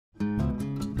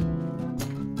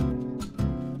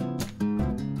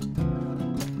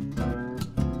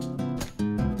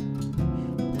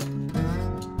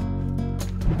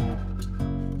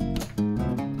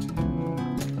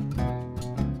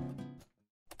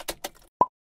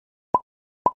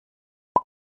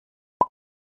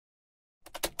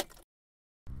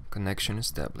Connection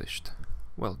established.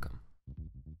 Welcome.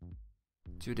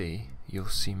 Today you'll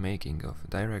see making of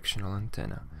directional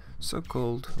antenna,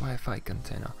 so-called Wi-Fi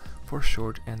antenna for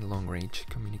short and long-range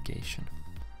communication.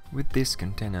 With this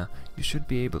antenna you should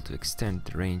be able to extend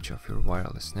the range of your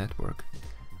wireless network,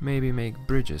 maybe make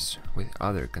bridges with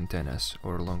other antennas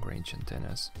or long-range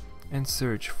antennas, and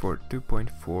search for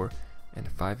 2.4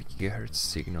 and 5 GHz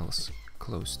signals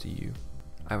close to you.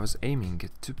 I was aiming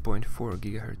at 2.4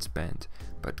 GHz band,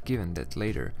 but given that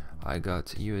later I got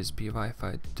USB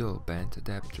Wi-Fi dual band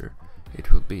adapter,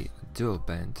 it will be a dual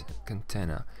band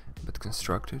antenna but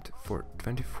constructed for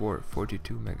 24-42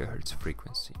 MHz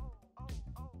frequency.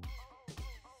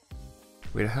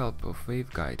 With the help of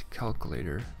waveguide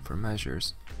calculator for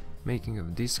measures, making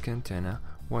of this antenna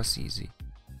was easy.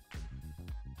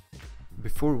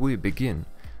 Before we begin,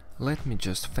 let me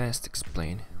just fast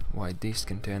explain why this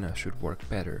antenna should work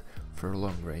better for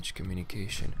long-range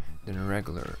communication than a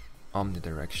regular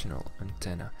omnidirectional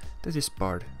antenna that is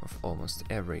part of almost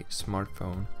every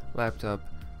smartphone, laptop,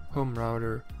 home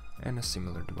router and a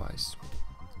similar device.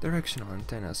 Directional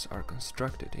antennas are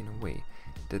constructed in a way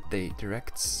that they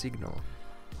direct signal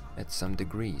at some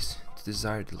degrees to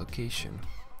desired location,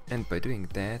 and by doing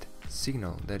that,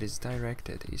 signal that is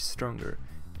directed is stronger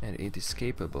and it is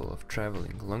capable of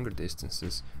traveling longer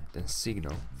distances than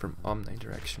signal from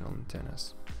omnidirectional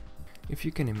antennas. If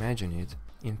you can imagine it,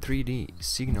 in 3D,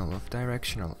 signal of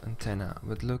directional antenna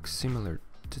would look similar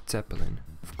to Zeppelin.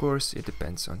 Of course, it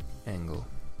depends on angle.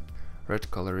 Red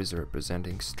color is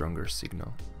representing stronger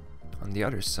signal. On the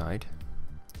other side,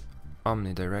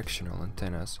 omnidirectional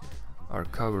antennas are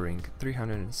covering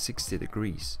 360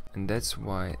 degrees, and that's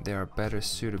why they are better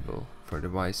suitable for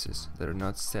devices that are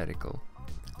not statical,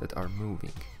 that are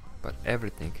moving. But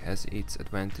everything has its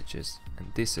advantages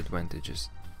and disadvantages,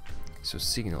 so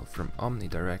signal from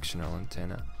omnidirectional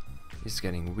antenna is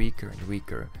getting weaker and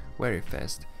weaker very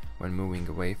fast when moving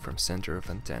away from center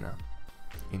of antenna.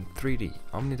 In 3D,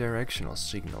 omnidirectional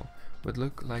signal would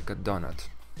look like a donut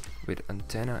with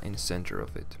antenna in center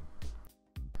of it.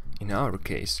 In our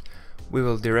case, we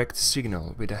will direct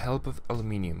signal with the help of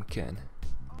aluminium can.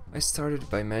 I started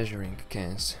by measuring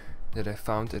cans that I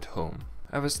found at home.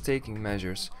 I was taking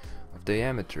measures of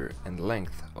diameter and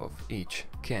length of each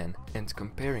can and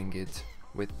comparing it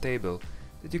with table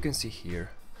that you can see here.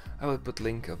 I will put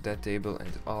link of that table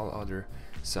and all other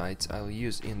sites I'll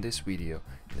use in this video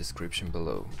in the description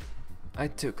below. I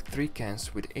took 3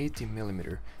 cans with 80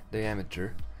 mm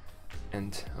diameter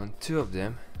and on 2 of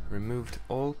them removed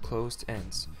all closed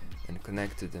ends and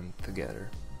connected them together.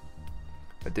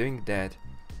 By doing that,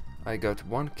 I got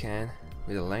 1 can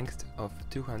with a length of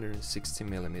 260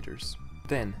 mm.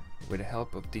 Then, with the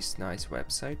help of this nice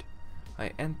website,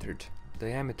 I entered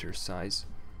diameter size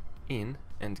in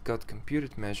and got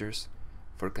computed measures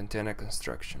for antenna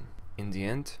construction. In the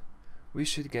end, we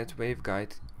should get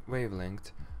waveguide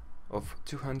wavelength of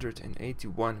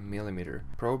 281 mm,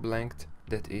 probe length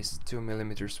that is 2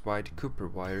 mm wide copper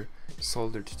wire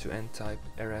soldered to N-type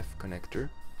RF connector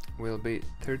will be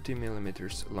 30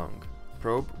 mm long.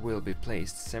 Probe will be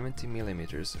placed 70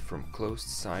 mm from closed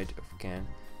side of can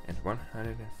and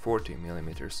 140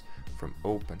 mm from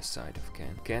open side of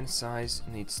can. Can size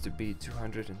needs to be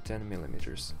 210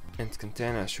 mm and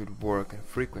antenna should work on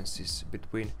frequencies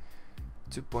between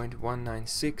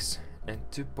 2.196 and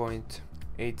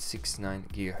 2.869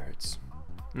 GHz.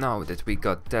 Now that we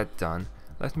got that done,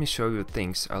 let me show you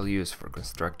things I'll use for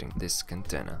constructing this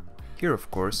antenna. Here of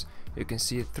course you can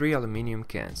see 3 aluminium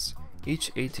cans,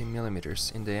 each 80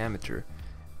 mm in diameter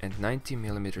and 90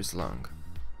 mm long.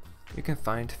 You can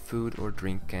find food or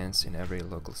drink cans in every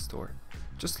local store.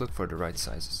 Just look for the right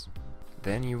sizes.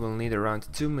 Then you will need around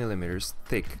 2 mm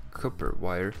thick copper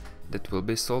wire that will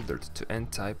be soldered to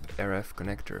N-type RF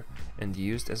connector and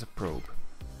used as a probe.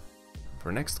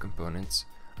 For next components,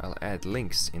 I'll add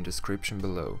links in description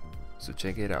below, so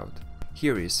check it out.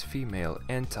 Here is female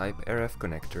N-type RF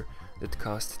connector that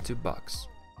cost $2.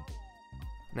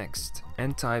 Next,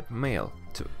 N-type male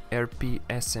to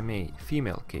RP-SMA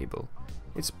female cable.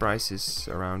 Its price is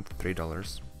around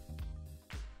 $3.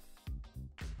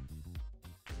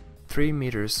 3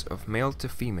 meters of male to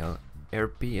female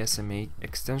RP-SMA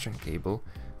extension cable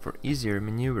for easier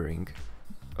maneuvering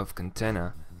of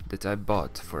antenna that I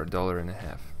bought for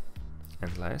 $1.50.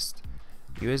 And last,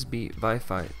 USB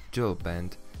Wi-Fi dual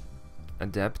band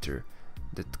adapter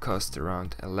that cost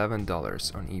around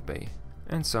 $11 on eBay,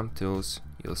 and some tools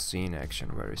you'll see in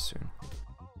action very soon.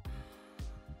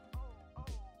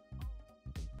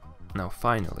 Now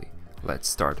finally, let's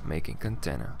start making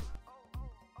antenna.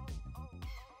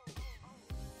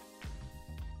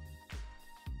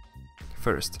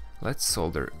 First, let's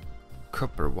solder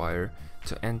copper wire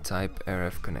to N-type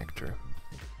RF connector.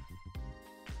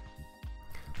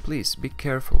 Please be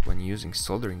careful when using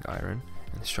soldering iron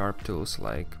and sharp tools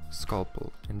like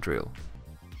scalpel and drill.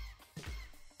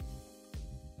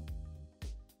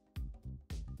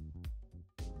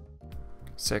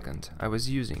 Second, I was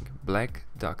using black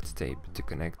duct tape to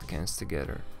connect cans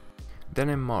together. Then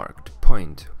I marked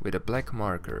point with a black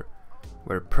marker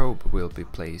where probe will be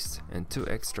placed and 2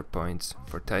 extra points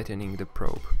for tightening the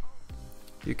probe.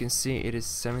 You can see it is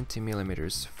 70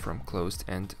 mm from closed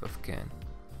end of can.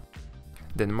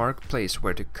 Then mark place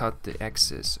where to cut the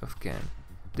axis of can.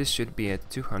 This should be at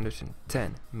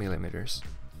 210 mm.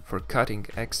 For cutting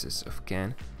axis of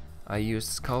can, I used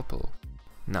scalpel.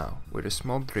 Now, with a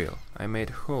small drill, I made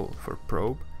a hole for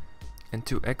probe and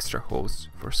 2 extra holes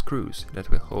for screws that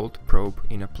will hold probe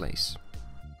in a place.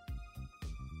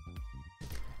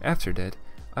 After that,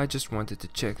 I just wanted to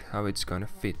check how it's gonna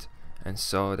fit and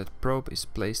saw that probe is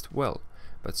placed well,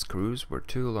 but screws were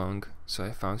too long, so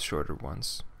I found shorter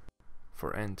ones.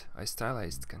 For end, I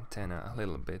stylized Cantenna a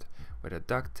little bit with a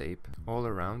duct tape all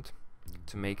around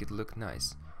to make it look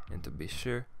nice and to be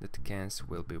sure that the cans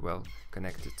will be well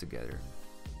connected together.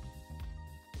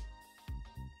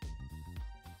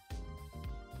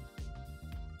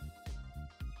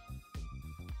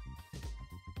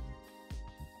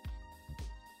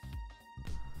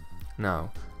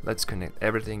 Now, let's connect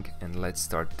everything and let's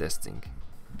start testing.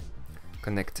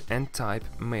 Connect N-type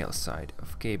male side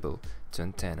of cable to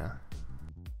antenna.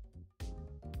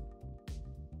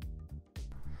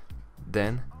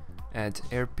 Then, add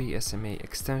RP-SMA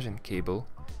extension cable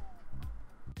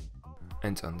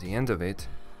and on the end of it,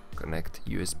 connect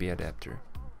USB adapter.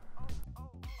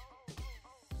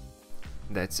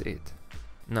 That's it.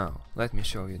 Now, let me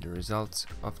show you the results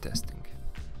of testing.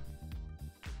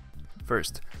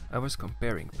 First, I was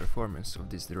comparing performance of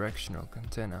this directional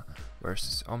antenna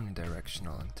versus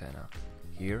omnidirectional antenna.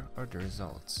 Here are the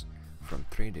results from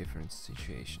 3 different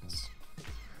situations.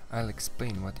 I'll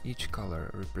explain what each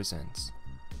color represents.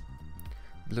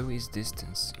 Blue is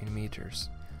distance in meters,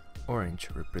 orange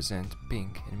represent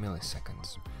ping in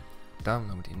milliseconds,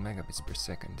 download in megabits per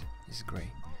second is gray,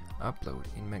 upload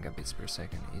in megabits per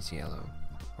second is yellow.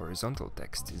 Horizontal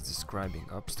text is describing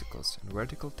obstacles and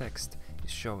vertical text is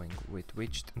showing with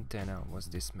which antenna was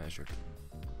this measured.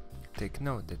 Take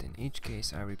note that in each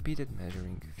case I repeated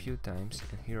measuring a few times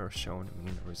and here are shown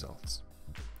mean results.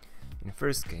 In the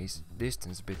first case,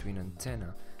 distance between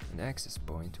antenna and access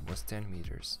point was 10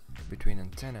 meters. Between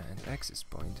antenna and access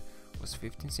point was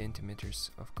 15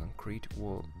 centimeters of concrete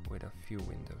wall with a few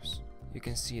windows. You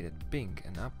can see that ping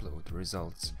and upload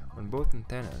results on both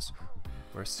antennas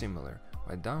were similar,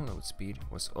 while download speed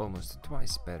was almost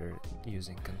twice better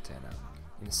using Cantenna.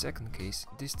 In the second case,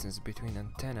 distance between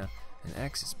antenna and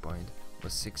access point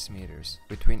was 6 meters.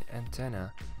 Between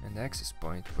antenna and access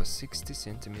point was 60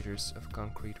 centimeters of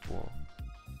concrete wall.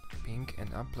 Ping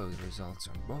and upload results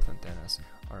on both antennas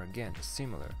are again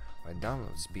similar, while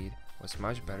download speed was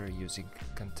much better using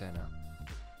Cantenna.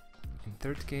 In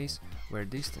third case, where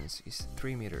distance is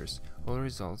 3 meters, all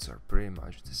results are pretty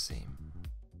much the same.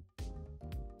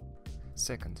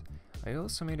 Second, I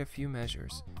also made a few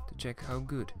measures to check how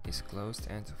good is closed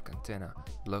end of Cantenna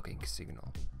blocking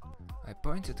signal. I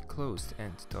pointed closed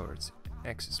end towards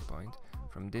access point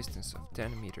from distance of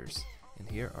 10 meters and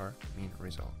here are mean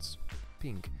results.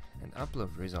 Ping and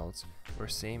upload results were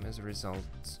same as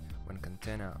results when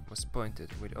Cantenna was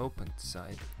pointed with opened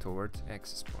side toward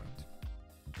access point.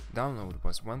 Download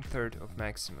was 1/3 of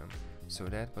maximum, so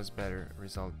that was better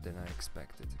result than I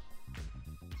expected.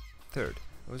 Third,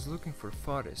 I was looking for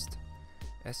farthest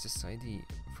SSID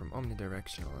from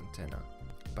omnidirectional antenna.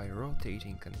 By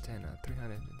rotating antenna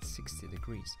 360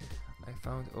 degrees, I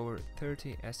found over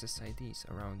 30 SSIDs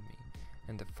around me,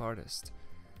 and the farthest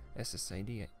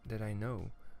SSID that I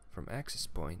know from access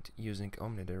point using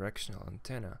omnidirectional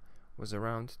antenna was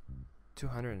around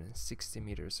 260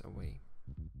 meters away.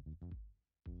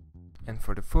 And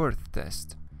for the fourth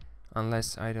test,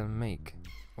 unless I don't make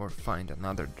or find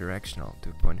another directional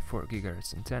 2.4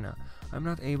 GHz antenna, I'm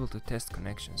not able to test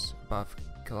connections above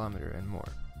kilometer and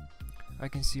more. I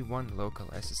can see one local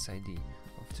SSID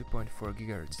of 2.4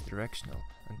 GHz directional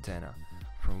antenna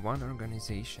from one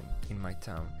organization in my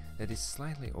town that is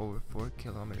slightly over 4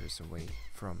 kilometers away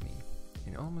from me,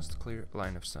 in almost clear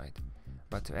line of sight.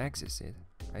 But to access it,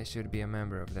 I should be a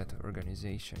member of that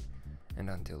organization, and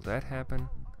until that happens,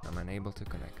 I'm unable to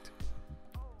connect.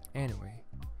 Anyway,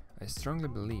 I strongly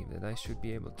believe that I should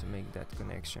be able to make that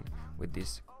connection with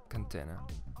this Cantenna.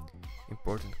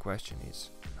 Important question is,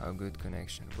 how good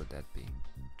connection would that be?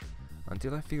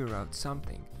 Until I figure out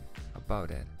something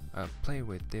about it, I'll play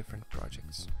with different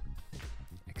projects.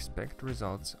 Expect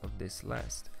results of this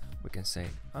last, we can say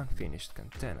unfinished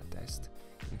Cantenna test,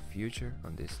 in future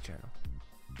on this channel.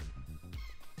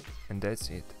 And that's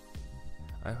it.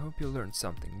 I hope you learned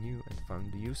something new and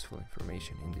found useful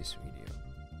information in this video.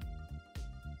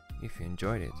 If you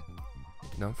enjoyed it,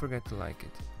 don't forget to like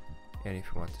it, and if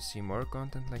you want to see more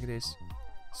content like this,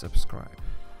 subscribe.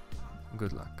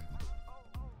 Good luck.